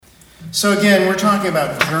So again, we're talking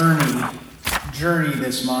about journey. Journey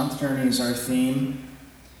this month. Journey is our theme.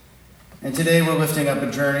 And today we're lifting up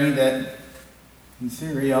a journey that, in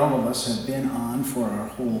theory, all of us have been on for our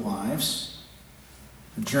whole lives.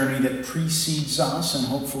 A journey that precedes us and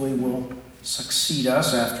hopefully will succeed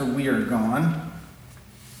us after we are gone.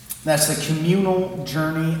 That's the communal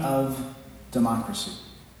journey of democracy.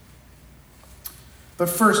 But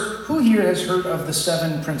first, who here has heard of the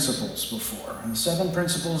 7 principles before? The 7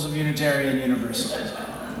 principles of Unitarian Universalism.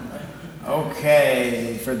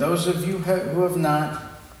 Okay, for those of you who have not,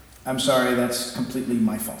 I'm sorry, that's completely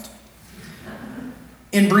my fault.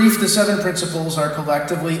 In brief, the 7 principles are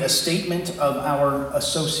collectively a statement of our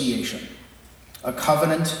association, a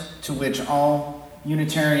covenant to which all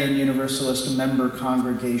Unitarian Universalist member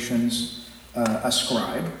congregations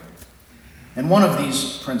ascribe. And one of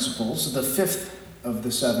these principles, the 5th of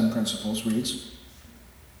the 7 principles, reads,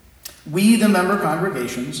 "We, the member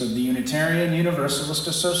congregations of the Unitarian Universalist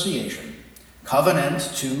Association,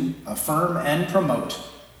 covenant to affirm and promote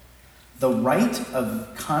the right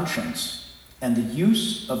of conscience and the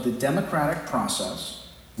use of the democratic process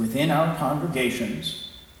within our congregations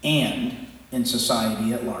and in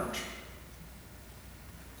society at large."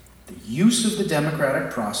 The use of the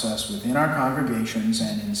democratic process within our congregations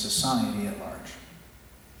and in society at large.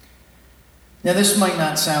 Now, this might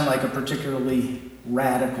not sound like a particularly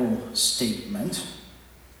radical statement,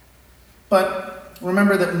 but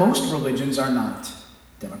remember that most religions are not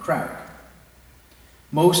democratic.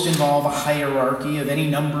 Most involve a hierarchy of any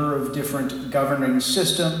number of different governing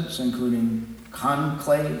systems, including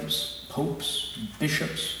conclaves, popes,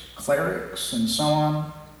 bishops, clerics, and so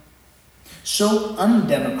on. So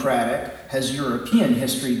undemocratic has European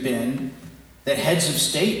history been that heads of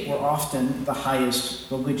state were often the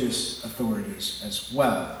highest religious authorities as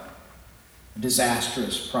well. A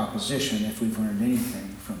disastrous proposition if we've learned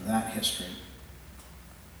anything from that history.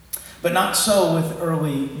 But not so with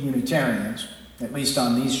early Unitarians, at least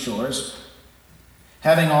on these shores.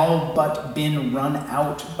 Having all but been run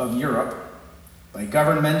out of Europe by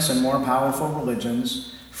governments and more powerful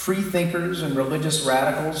religions, free thinkers and religious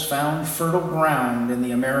radicals found fertile ground in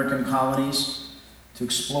the American colonies to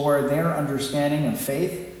explore their understanding of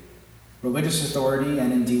faith, religious authority,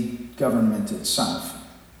 and indeed government itself.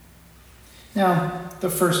 Now, the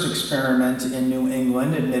first experiment in New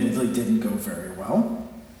England admittedly didn't go very well.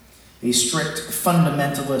 A strict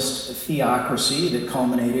fundamentalist theocracy that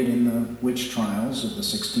culminated in the witch trials of the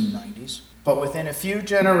 1690s. But within a few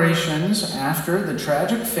generations after the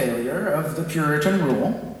tragic failure of the Puritan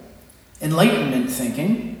rule, Enlightenment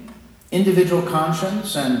thinking, individual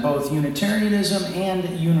conscience, and both Unitarianism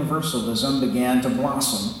and Universalism began to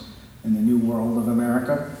blossom in the New World of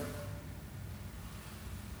America.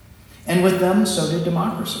 And with them, so did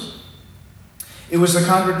democracy. It was the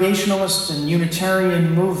Congregationalist and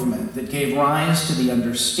Unitarian movement that gave rise to the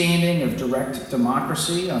understanding of direct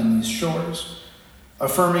democracy on these shores,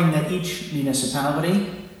 affirming that each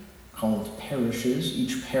municipality, called parishes,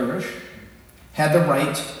 each parish, had the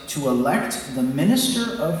right to elect the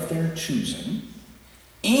minister of their choosing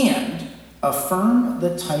and affirm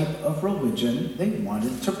the type of religion they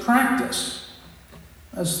wanted to practice,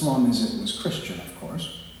 as long as it was Christian, of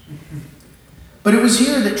course. But it was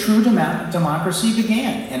here that true democracy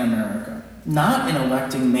began in America, not in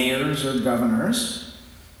electing mayors or governors.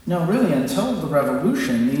 No, really, until the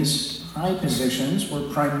Revolution, these high positions were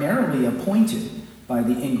primarily appointed by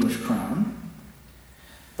the English crown.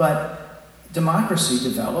 But democracy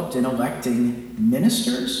developed in electing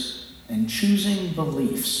ministers and choosing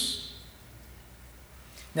beliefs.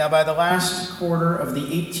 Now, by the last quarter of the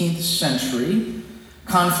 18th century,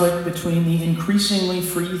 conflict between the increasingly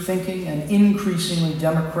free-thinking and increasingly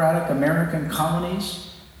democratic American colonies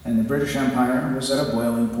and the British Empire was at a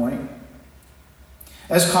boiling point.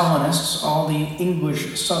 As colonists, all the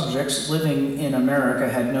English subjects living in America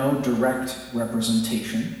had no direct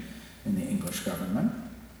representation in the English government.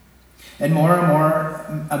 And more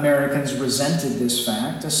Americans resented this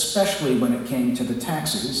fact, especially when it came to the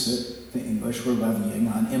taxes that the English were levying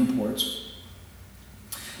on imports.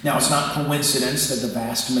 Now, it's not coincidence that the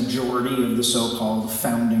vast majority of the so-called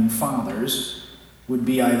Founding Fathers would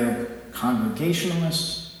be either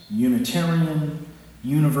Congregationalist, Unitarian,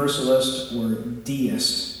 Universalist, or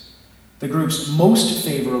Deist, the groups most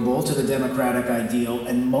favorable to the democratic ideal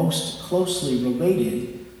and most closely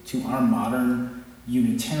related to our modern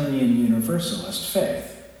Unitarian Universalist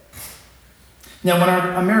faith. Now, when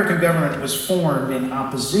our American government was formed in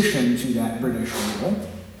opposition to that British rule,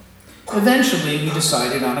 eventually we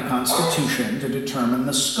decided on a constitution to determine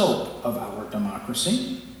the scope of our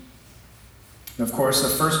democracy. And of course, the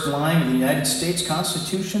first line of the United States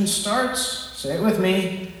Constitution starts, say it with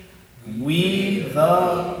me, "We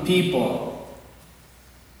the people."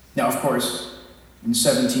 Now, of course, in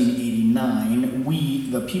 1789, "we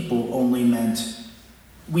the people" only meant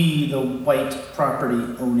we, the white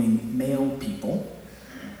property-owning male people.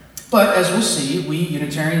 But as we'll see, we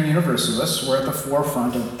Unitarian Universalists were at the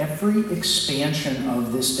forefront of every expansion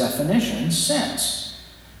of this definition since,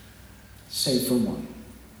 save for one.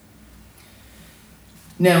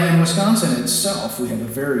 Now, in Wisconsin itself, we have a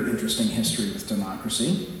very interesting history with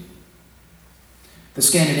democracy. The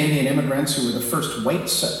Scandinavian immigrants, who were the first white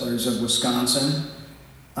settlers of Wisconsin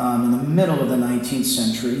in the middle of the 19th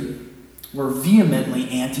century, were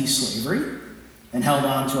vehemently anti-slavery and held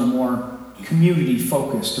on to a more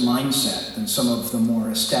community-focused mindset than some of the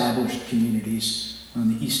more established communities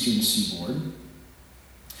on the eastern seaboard.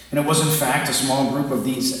 And it was, in fact, a small group of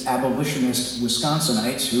these abolitionist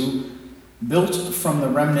Wisconsinites who built from the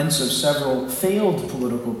remnants of several failed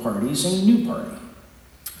political parties a new party,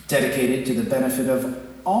 dedicated to the benefit of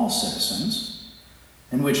all citizens,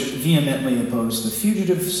 and which vehemently opposed the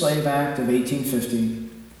Fugitive Slave Act of 1850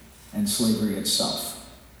 and slavery itself.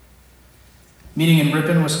 Meeting in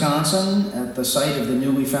Ripon, Wisconsin, at the site of the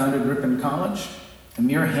newly founded Ripon College, a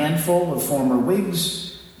mere handful of former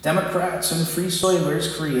Whigs, Democrats, and Free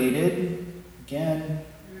Soilers created, again,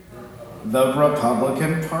 the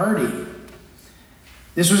Republican Party.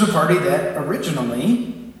 This was a party that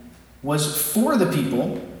originally was for the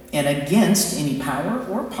people and against any power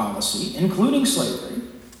or policy, including slavery,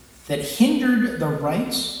 that hindered the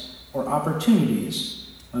rights or opportunities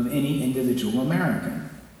of any individual American.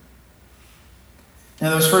 Now,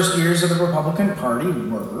 those first years of the Republican Party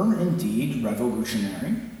were indeed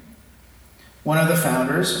revolutionary. One of the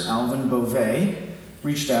founders, Alvin Beauvais,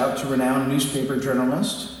 reached out to renowned newspaper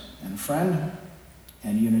journalist and friend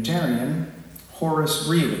and Unitarian Horace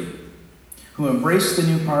Greeley, who embraced the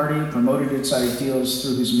new party, promoted its ideals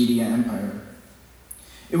through his media empire.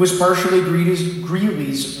 It was partially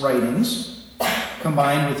Greeley's writings,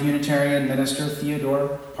 combined with Unitarian minister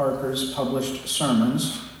Theodore Parker's published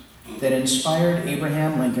sermons, that inspired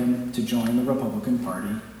Abraham Lincoln to join the Republican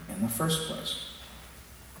Party in the first place.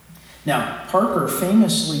 Now, Parker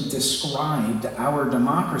famously described our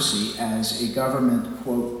democracy as a government,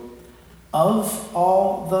 quote, "of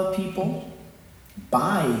all the people,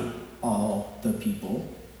 by all the people,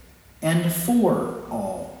 and for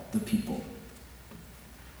all the people,"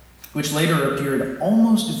 which later appeared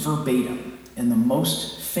almost verbatim in the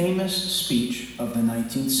most famous speech of the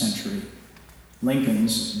 19th century,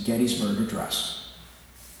 Lincoln's Gettysburg Address.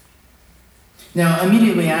 Now,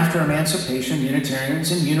 immediately after emancipation,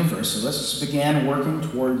 Unitarians and Universalists began working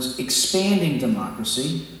towards expanding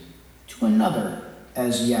democracy to another,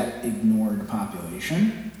 as yet ignored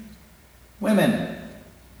population, women.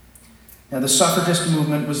 Now, the suffragist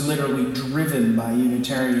movement was literally driven by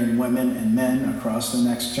Unitarian women and men across the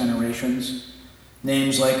next generations.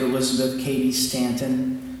 Names like Elizabeth Cady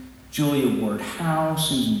Stanton, Julia Ward Howe,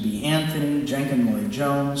 Susan B. Anthony, Jenkins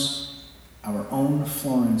Lloyd-Jones, our own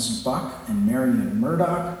Florence Buck, and Marion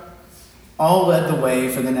Murdoch all led the way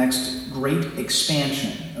for the next great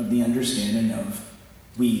expansion of the understanding of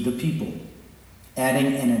we the people,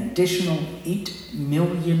 adding an additional 8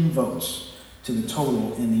 million votes to the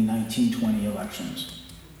total in the 1920 elections.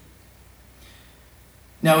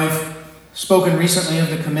 Now, we've spoken recently of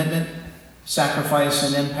the commitment, sacrifice,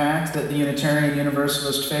 and impact that the Unitarian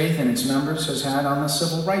Universalist faith and its members has had on the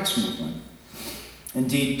civil rights movement.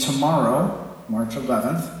 Indeed, tomorrow, March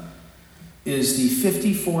 11th, is the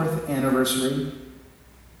 54th anniversary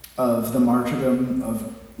of the martyrdom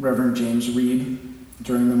of Reverend James Reeb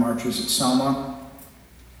during the marches at Selma,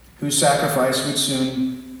 whose sacrifice would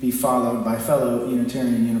soon be followed by fellow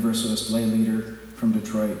Unitarian Universalist lay leader from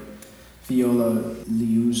Detroit, Viola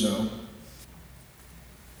Liuzzo.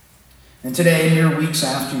 And today, mere weeks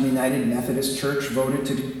after the United Methodist Church voted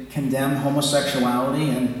to condemn homosexuality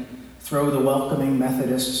and throw the welcoming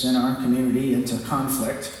Methodists in our community into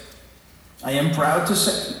conflict, I am proud to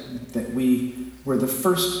say that we were the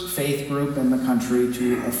first faith group in the country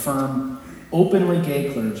to affirm openly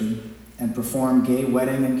gay clergy and perform gay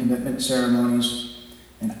wedding and commitment ceremonies,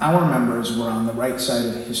 and our members were on the right side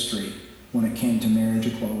of history when it came to marriage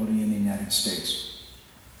equality in the United States.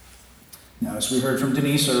 Now, as we heard from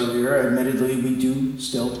Denise earlier, admittedly, we do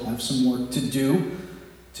still have some work to do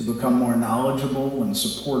to become more knowledgeable and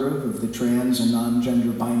supportive of the trans and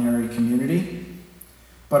non-gender binary community,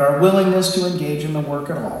 but our willingness to engage in the work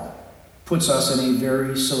at all puts us in a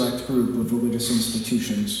very select group of religious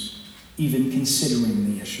institutions even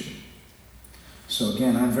considering the issue. So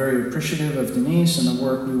again, I'm very appreciative of Denise and the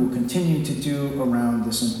work we will continue to do around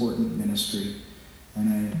this important ministry. And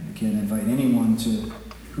I, again, invite anyone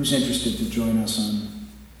who's interested to join us on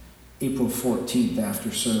April 14th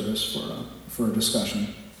after service for a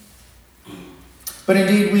discussion. But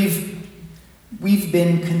indeed, we've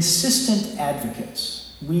been consistent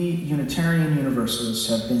advocates. We Unitarian Universalists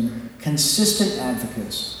have been consistent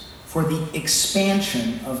advocates for the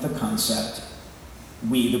expansion of the concept,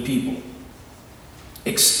 we the people,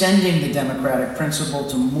 extending the democratic principle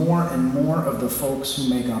to more and more of the folks who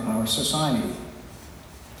make up our society.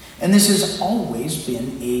 And this has always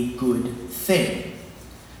been a good thing.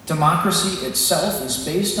 Democracy itself is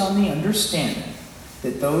based on the understanding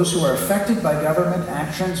that those who are affected by government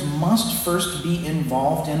actions must first be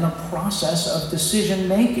involved in the process of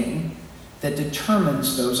decision-making that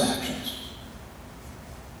determines those actions.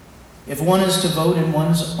 If one is to vote in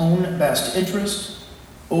one's own best interest,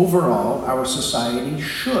 overall, our society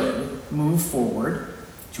should move forward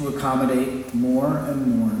to accommodate more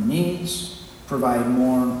and more needs, provide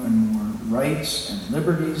more and more rights and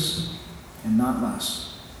liberties, and not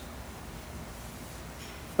less.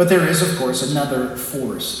 But there is, of course, another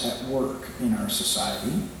force at work in our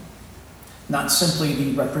society, not simply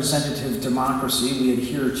the representative democracy we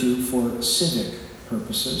adhere to for civic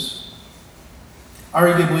purposes.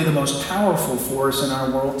 Arguably the most powerful force in our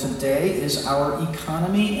world today is our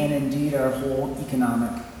economy and indeed our whole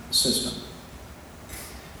economic system.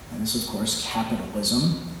 And this, of course,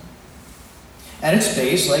 capitalism. At its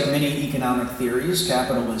base, like many economic theories,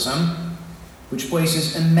 capitalism, which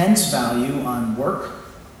places immense value on work,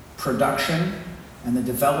 production, and the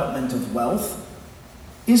development of wealth,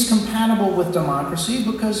 is compatible with democracy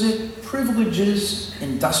because it privileges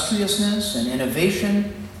industriousness and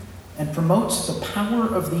innovation and promotes the power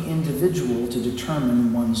of the individual to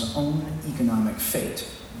determine one's own economic fate.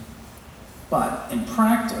 But in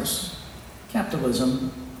practice,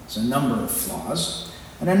 capitalism has a number of flaws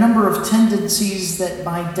and a number of tendencies that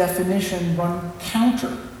by definition run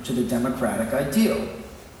counter to the democratic ideal.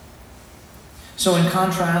 So in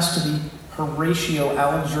contrast to the Horatio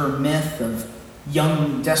Alger myth of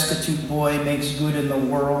young destitute boy makes good in the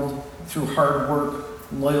world through hard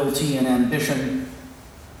work, loyalty, and ambition,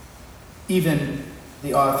 even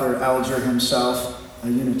the author Alger himself, a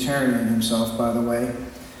Unitarian himself, by the way,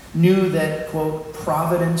 knew that, quote,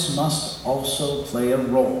 providence must also play a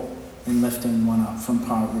role in lifting one up from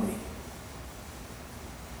poverty.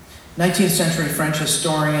 19th century French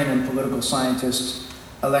historian and political scientist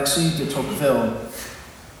Alexis de Tocqueville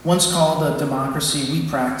once called the democracy we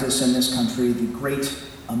practice in this country the great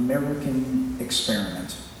American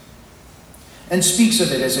experiment, and speaks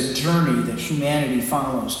of it as a journey that humanity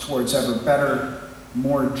follows towards ever better,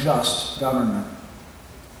 more just government.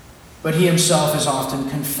 But he himself is often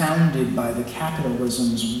confounded by the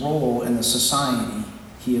capitalism's role in the society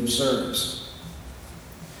he observes.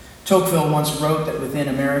 Tocqueville once wrote that within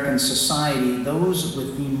American society, those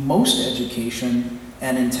with the most education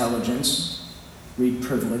and intelligence, read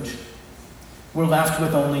privilege, were left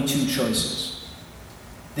with only two choices.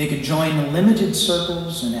 They could join limited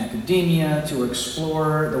circles in academia to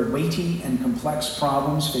explore the weighty and complex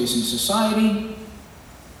problems facing society,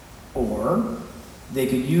 or they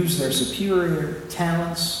could use their superior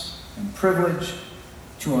talents and privilege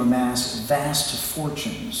to amass vast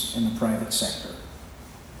fortunes in the private sector.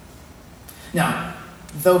 Now,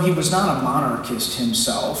 though he was not a monarchist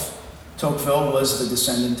himself, Tocqueville was the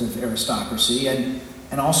descendant of aristocracy and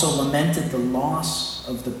also lamented the loss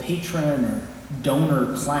of the patron or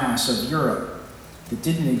donor class of Europe that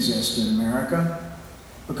didn't exist in America,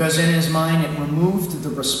 because in his mind it removed the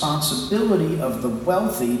responsibility of the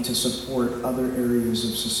wealthy to support other areas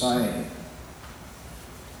of society.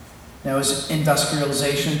 Now, as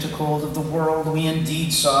industrialization took hold of the world, we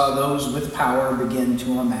indeed saw those with power begin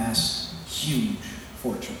to amass huge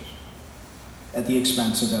fortunes at the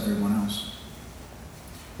expense of everyone else.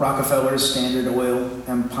 Rockefeller's Standard Oil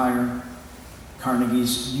empire,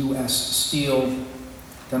 Carnegie's U.S. Steel,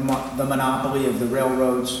 the monopoly of the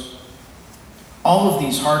railroads, all of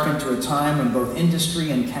these hearken to a time when both industry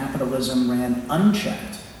and capitalism ran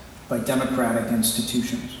unchecked by democratic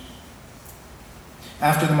institutions.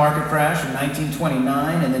 After the market crash in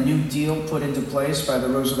 1929 and the New Deal put into place by the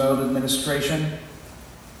Roosevelt administration,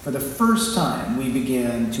 for the first time we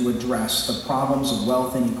began to address the problems of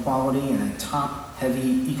wealth inequality in a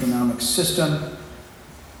top-heavy economic system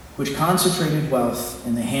which concentrated wealth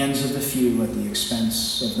in the hands of the few at the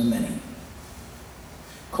expense of the many.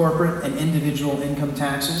 Corporate and individual income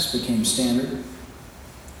taxes became standard.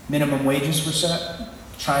 Minimum wages were set.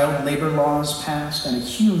 child labor laws passed, and a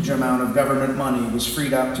huge amount of government money was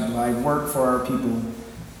freed up to provide work for our people,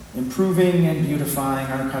 improving and beautifying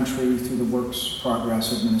our country through the Works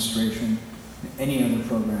Progress Administration and many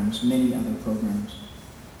other programs.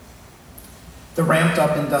 The ramped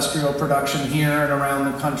up industrial production here and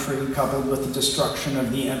around the country, coupled with the destruction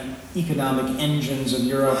of the economic engines of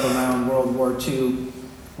Europe around World War II,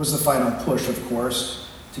 was the final push, of course,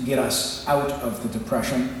 to get us out of the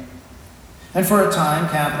Depression. And for a time,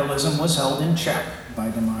 capitalism was held in check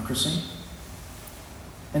by democracy.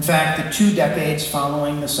 In fact, the 2 decades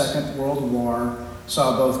following the Second World War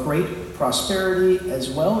saw both great prosperity as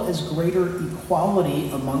well as greater equality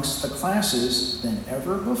amongst the classes than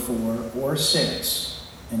ever before or since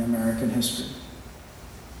in American history.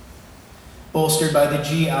 Bolstered by the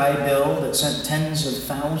GI Bill that sent tens of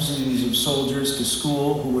thousands of soldiers to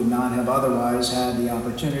school who would not have otherwise had the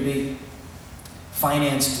opportunity,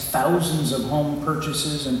 financed thousands of home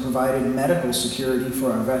purchases, and provided medical security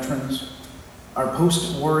for our veterans, our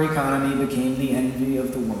post-war economy became the envy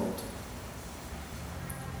of the world.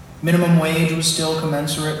 Minimum wage was still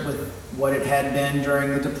commensurate with what it had been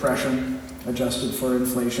during the Depression, adjusted for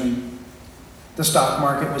inflation. The stock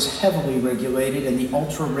market was heavily regulated, and the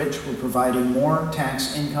ultra-rich were providing more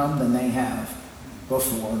tax income than they have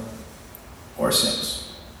before or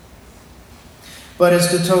since. But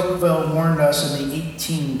as de Tocqueville warned us in the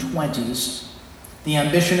 1820s, the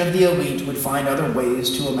ambition of the elite would find other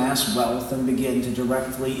ways to amass wealth and begin to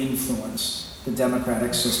directly influence the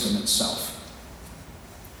democratic system itself.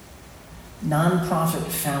 Nonprofit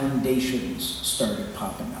foundations started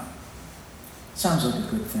popping up. Sounds like a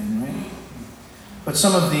good thing, right? But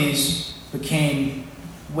some of these became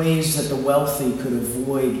ways that the wealthy could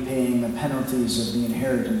avoid paying the penalties of the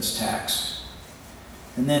inheritance tax.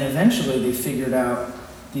 And then eventually they figured out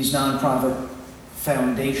these nonprofit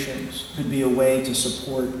foundations could be a way to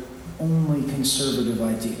support only conservative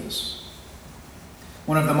ideas.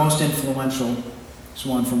 One of the most influential is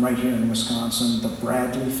one from right here in Wisconsin, the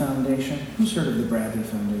Bradley Foundation. Who's heard of the Bradley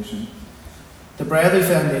Foundation? The Bradley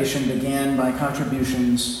Foundation began by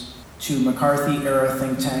contributions to McCarthy-era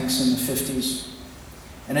think tanks in the 50s,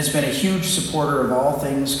 and has been a huge supporter of all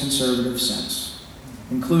things conservative since,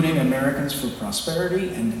 including Americans for Prosperity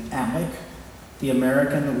and ALEC, the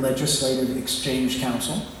American Legislative Exchange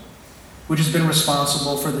Council, which has been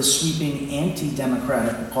responsible for the sweeping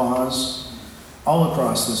anti-democratic laws all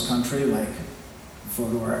across this country, like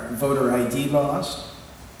voter ID laws,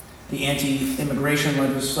 the anti-immigration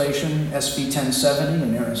legislation, SB 1070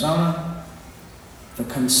 in Arizona, the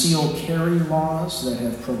concealed carry laws that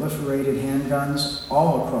have proliferated handguns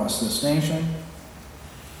all across this nation,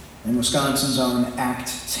 and Wisconsin's own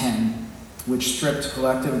Act 10, which stripped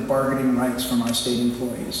collective bargaining rights from our state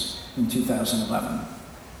employees in 2011.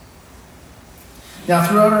 Now,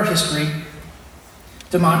 throughout our history,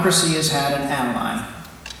 democracy has had an ally,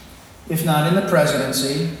 if not in the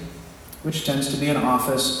presidency, which tends to be an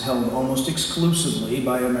office held almost exclusively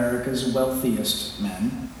by America's wealthiest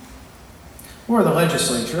men, or the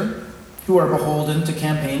legislature, who are beholden to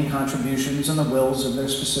campaign contributions and the wills of their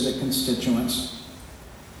specific constituents.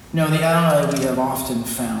 No, the ally we have often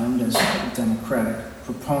found as democratic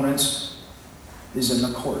proponents is in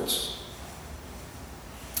the courts.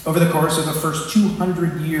 Over the course of the first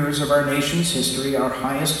 200 years of our nation's history, our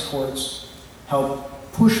highest courts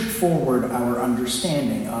helped push forward our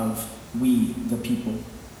understanding of we, the people,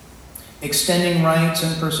 extending rights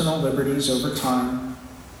and personal liberties over time.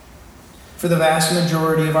 For the vast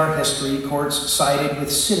majority of our history, courts sided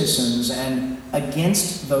with citizens and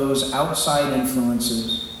against those outside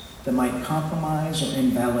influences that might compromise or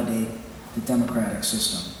invalidate the democratic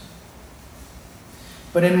system.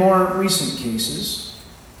 But in more recent cases,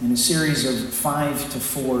 in a series of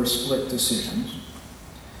 5-4 split decisions,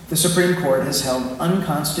 the Supreme Court has held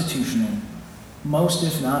unconstitutional most,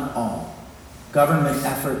 if not all, government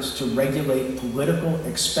efforts to regulate political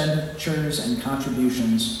expenditures and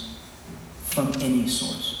contributions from any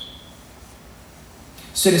source.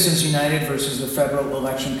 Citizens United versus the Federal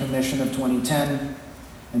Election Commission of 2010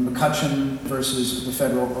 and McCutcheon versus the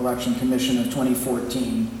Federal Election Commission of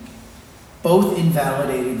 2014 both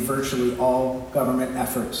invalidated virtually all government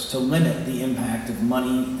efforts to limit the impact of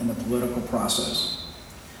money in the political process,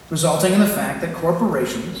 resulting in the fact that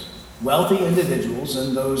corporations, wealthy individuals,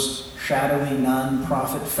 and those shadowy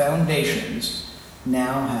nonprofit foundations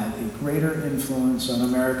now have a greater influence on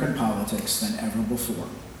American politics than ever before.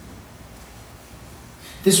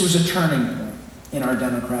 This was a turning point in our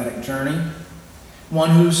democratic journey,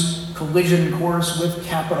 one whose collision course with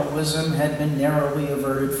capitalism had been narrowly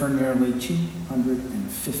averted for nearly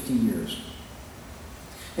 250 years.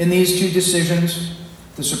 In these two decisions,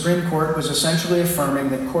 The Supreme Court was essentially affirming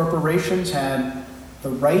that corporations had the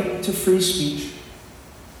right to free speech,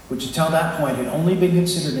 which until that point had only been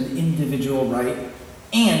considered an individual right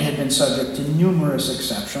and had been subject to numerous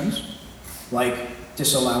exceptions, like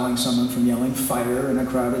disallowing someone from yelling fire in a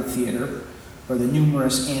crowded theater, or the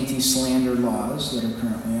numerous anti-slander laws that are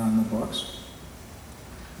currently on the books.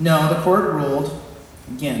 No, the court ruled,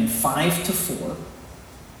 again, 5-4,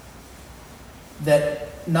 that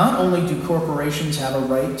not only do corporations have a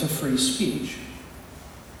right to free speech,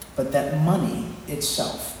 but that money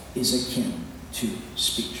itself is akin to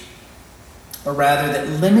speech. Or rather, that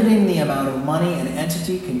limiting the amount of money an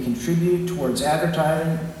entity can contribute towards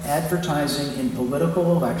advertising in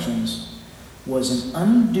political elections was an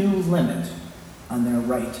undue limit on their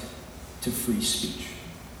right to free speech.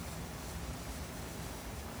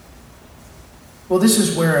 Well, this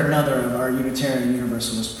is where another of our Unitarian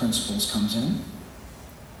Universalist principles comes in,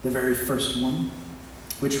 the very first one,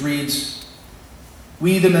 which reads,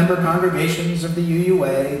 "We, the member congregations of the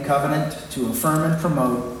UUA, covenant to affirm and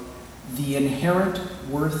promote the inherent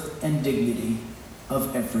worth and dignity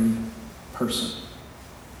of every person."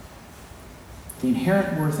 The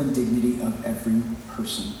inherent worth and dignity of every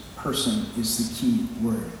person. Person is the key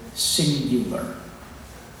word, singular.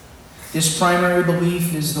 This primary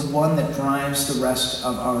belief is the one that drives the rest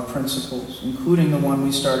of our principles, including the one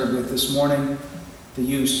we started with this morning, the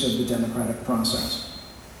use of the democratic process.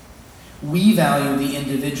 We value the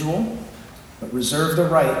individual, but reserve the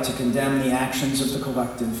right to condemn the actions of the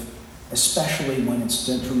collective, especially when it's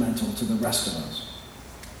detrimental to the rest of us.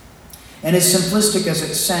 And as simplistic as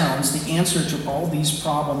it sounds, the answer to all these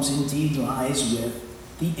problems indeed lies with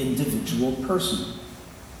the individual person.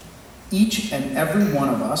 Each and every one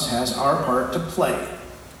of us has our part to play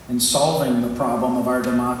in solving the problem of our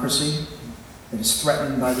democracy that is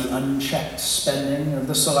threatened by the unchecked spending of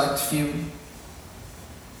the select few.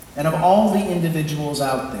 And of all the individuals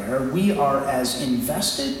out there, we are as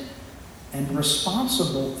invested and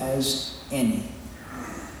responsible as any.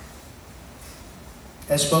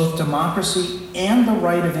 As both democracy and the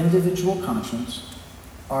right of individual conscience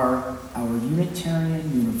are our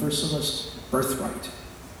Unitarian Universalist birthright.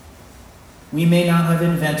 We may not have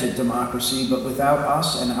invented democracy, but without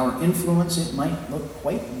us and our influence, it might look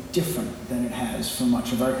quite different than it has for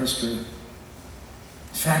much of our history. In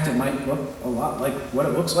fact, it might look a lot like what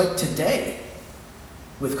it looks like today,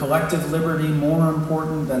 with collective liberty more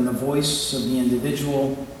important than the voice of the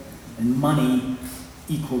individual and money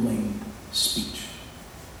equaling speech.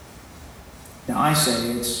 Now, I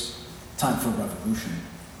say it's time for revolution.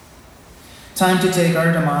 Time to take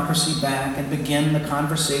our democracy back and begin the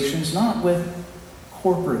conversations not with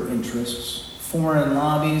corporate interests, foreign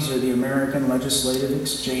lobbies, or the American Legislative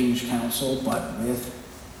Exchange Council, but with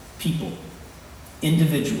people,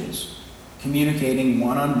 individuals, communicating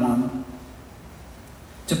one-on-one.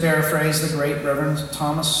 To paraphrase the great Reverend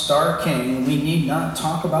Thomas Starr King, we need not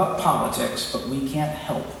talk about politics, but we can't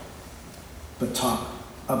help but talk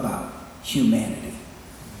about humanity.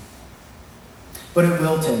 But it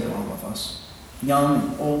will take all of us, young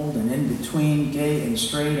and old and in between, gay and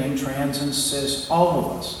straight and trans and cis, all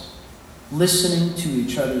of us, listening to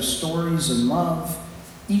each other's stories in love,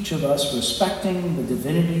 each of us respecting the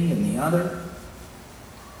divinity in the other.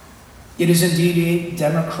 It is indeed a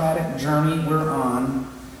democratic journey we're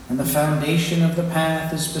on, and the foundation of the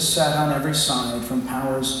path is beset on every side from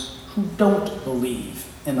powers who don't believe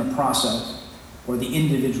in the process or the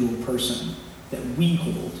individual person that we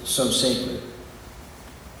hold so sacred.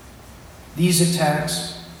 These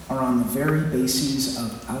attacks are on the very bases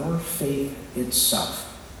of our faith itself.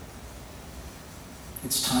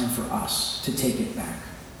 It's time for us to take it back.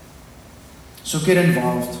 So get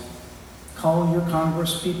involved. Call your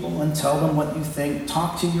Congress people and tell them what you think.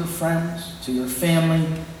 Talk to your friends, to your family,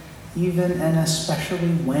 even and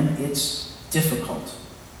especially when it's difficult.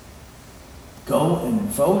 Go and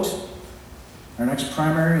vote. Our next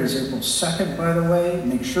primary is April 2nd, by the way.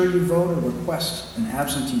 Make sure you vote or request an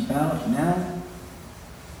absentee ballot now.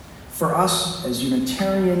 For us as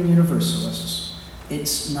Unitarian Universalists,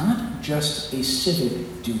 it's not just a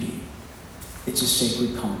civic duty, it's a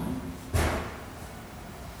sacred calling.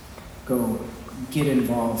 Go get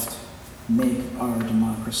involved, make our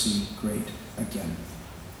democracy great again.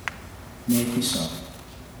 May it be so.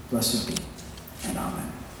 Blessed be, and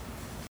amen.